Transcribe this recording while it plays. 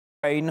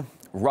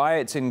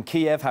Riots in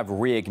Kiev have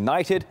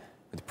reignited,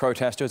 with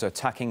protesters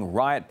attacking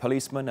riot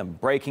policemen and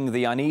breaking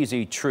the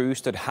uneasy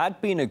truce that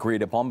had been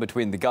agreed upon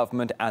between the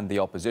government and the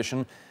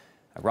opposition.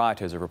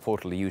 Rioters are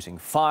reportedly using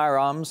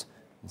firearms,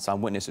 and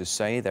some witnesses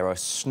say there are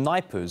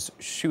snipers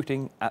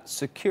shooting at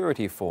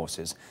security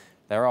forces.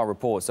 There are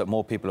reports that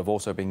more people have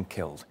also been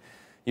killed.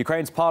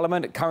 Ukraine's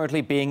parliament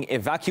currently being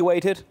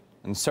evacuated,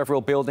 and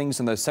several buildings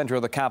in the centre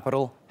of the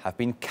capital have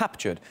been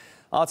captured.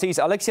 RT's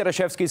Aleksey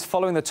Yaroshevsky is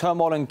following the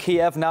turmoil in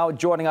Kiev, now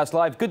joining us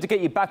live. Good to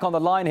get you back on the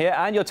line here,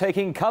 and you're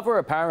taking cover,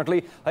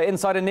 apparently,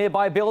 inside a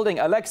nearby building.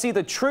 Aleksey,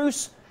 the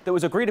truce that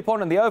was agreed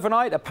upon in the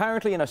overnight,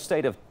 apparently in a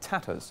state of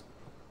tatters.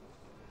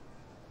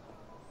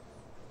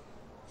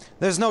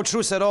 There's no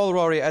truce at all,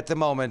 Rory, at the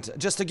moment.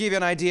 Just to give you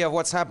an idea of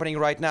what's happening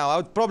right now, I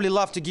would probably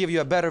love to give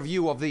you a better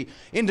view of the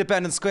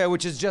Independence Square,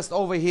 which is just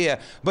over here.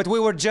 But we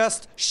were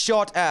just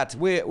shot at.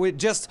 We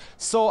just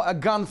saw a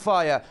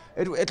gunfire.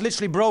 It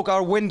literally broke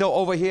our window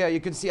over here. You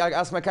can see, I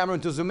asked my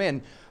cameraman to zoom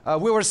in.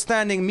 We were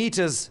standing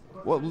meters,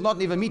 well,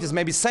 not even meters,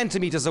 maybe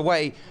centimeters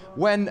away,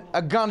 when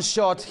a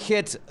gunshot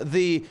hit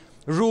the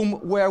room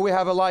where we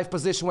have a live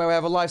position, where we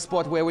have a live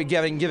spot, where we're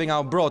giving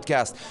our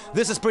broadcast.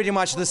 This is pretty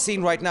much the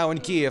scene right now in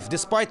Kiev.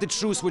 Despite the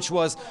truce which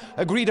was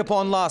agreed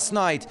upon last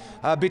night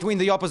between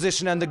the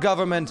opposition and the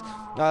government,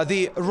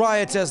 the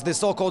rioters, the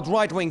so-called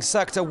right-wing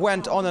sector,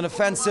 went on an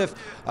offensive.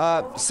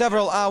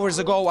 Several hours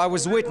ago, I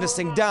was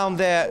witnessing down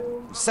there,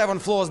 7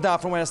 floors down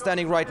from where I'm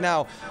standing right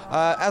now,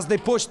 as they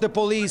pushed the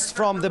police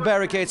from the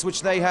barricades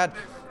which they had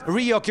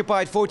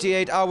reoccupied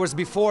 48 hours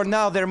before.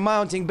 Now they're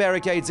mounting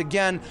barricades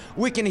again.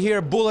 We can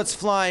hear bullets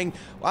flying.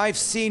 I've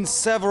seen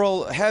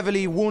several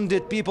heavily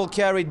wounded people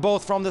carried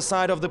both from the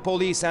side of the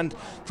police and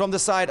from the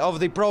side of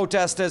the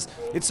protesters.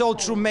 It's all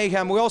true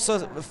mayhem. We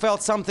also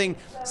felt some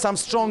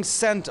strong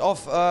scent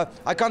of,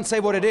 I can't say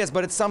what it is,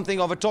 but it's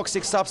something of a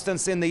toxic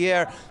substance in the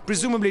air.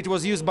 Presumably it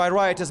was used by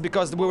rioters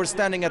because we were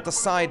standing at the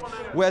side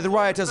where the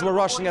rioters were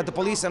rushing at the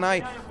police, and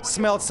I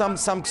smelled some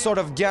sort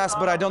of gas,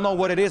 but I don't know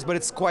what it is, but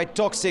it's quite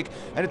toxic.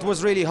 And it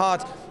was really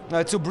hard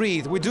to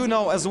breathe. We do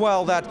know as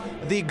well that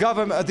the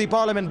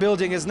parliament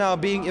building is now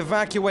being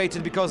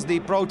evacuated because the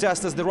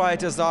protesters, the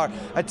rioters, are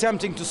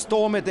attempting to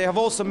storm it. They have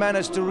also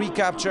managed to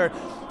recapture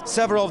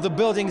several of the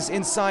buildings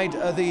inside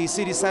the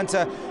city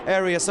center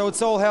area. So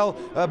it's all hell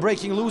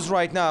breaking loose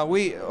right now.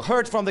 We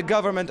heard from the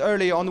government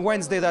early on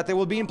Wednesday that they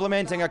will be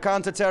implementing a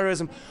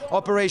counter-terrorism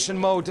operation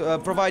mode,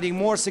 providing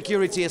more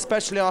security,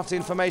 especially after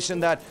information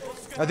that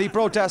the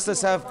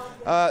protesters have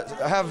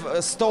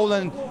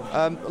stolen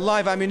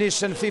live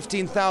ammunition,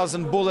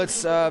 15,000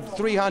 bullets,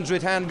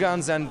 300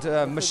 handguns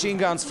and machine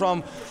guns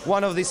from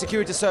one of the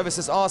security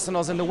services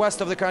arsenals in the west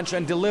of the country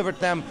and delivered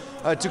them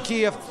to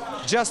Kiev.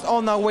 Just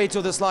on our way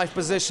to this live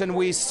position,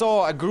 we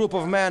saw a group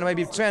of men,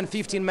 maybe 10,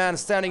 15 men,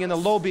 standing in the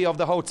lobby of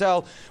the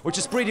hotel, which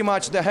is pretty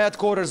much the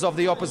headquarters of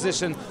the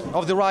opposition,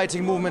 of the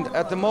rioting movement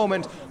at the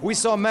moment. We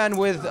saw men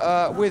with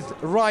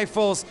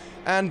rifles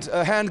and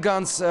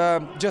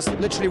handguns just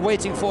literally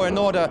waiting for an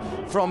order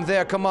from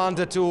their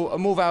commander to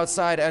move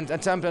outside and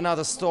attempt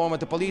another storm at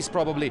the police,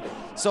 probably.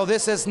 So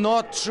this is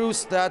not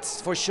truce,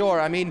 that's for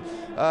sure. I mean,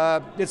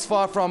 it's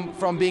far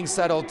from being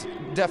settled,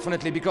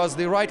 definitely, because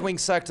the right-wing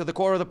sector, the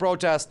core of the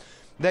protest,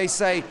 they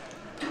say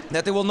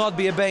that they will not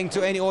be obeying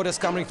to any orders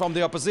coming from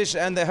the opposition,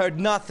 and they heard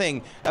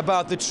nothing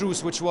about the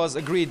truce which was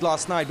agreed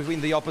last night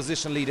between the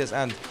opposition leaders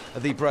and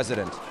the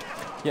president.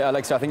 Yeah,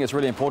 Aleksey, I think it's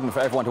really important for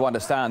everyone to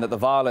understand that the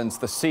violence,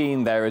 the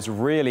scene there is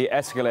really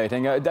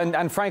escalating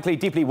and frankly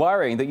deeply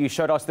worrying that you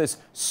showed us this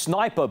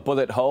sniper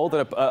bullet hole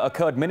that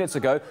occurred minutes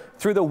ago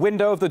through the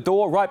window of the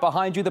door right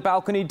behind you, the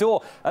balcony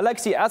door.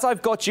 Aleksey, as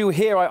I've got you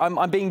here,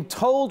 I'm being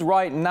told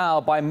right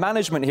now by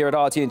management here at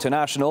RT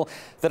International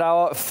that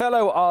our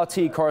fellow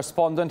RT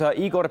correspondent,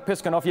 Yegor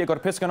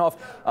Piskunov,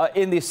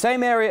 in the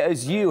same area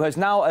as you, has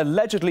now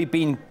allegedly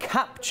been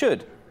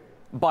captured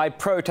by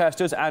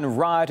protesters and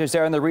rioters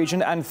there in the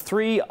region, and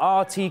 3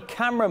 RT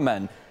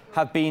cameramen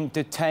have been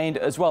detained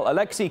as well.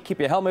 Aleksey, keep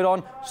your helmet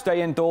on,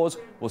 stay indoors.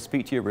 We'll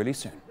speak to you really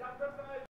soon.